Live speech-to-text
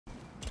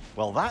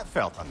Well, that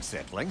felt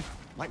unsettling.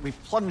 Like we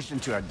plunged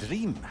into a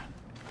dream.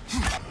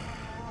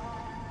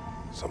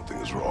 Something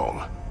is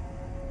wrong.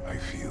 I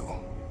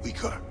feel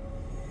weaker.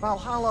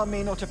 Valhalla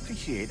may not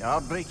appreciate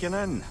our breaking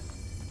in.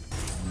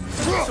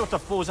 What sort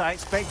of foes I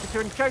expected to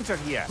encounter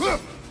here?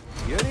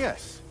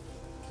 Curious.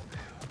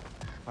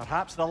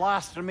 Perhaps the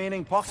last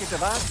remaining pocket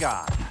of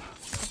Asgard.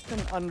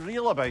 Something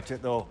unreal about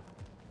it, though.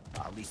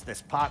 At least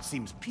this part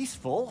seems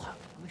peaceful.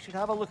 We should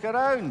have a look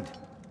around.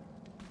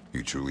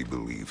 You truly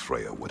believe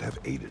Freya would have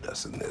aided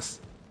us in this?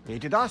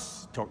 Aided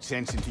us, talked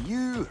sense into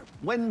you.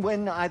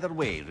 Win-win either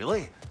way,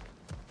 really.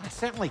 I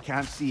certainly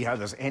can't see how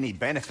there's any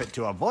benefit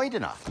to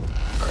avoiding her.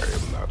 I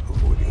am not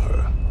avoiding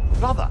her.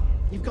 Brother,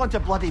 you've gone to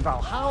bloody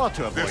Valhalla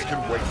to avoid This her.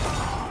 can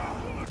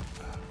wait.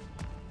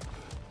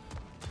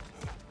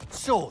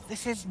 So,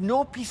 this is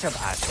no piece of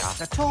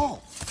Asgard at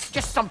all.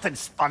 Just something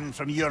spun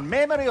from your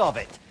memory of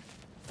it.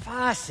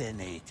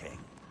 Fascinating.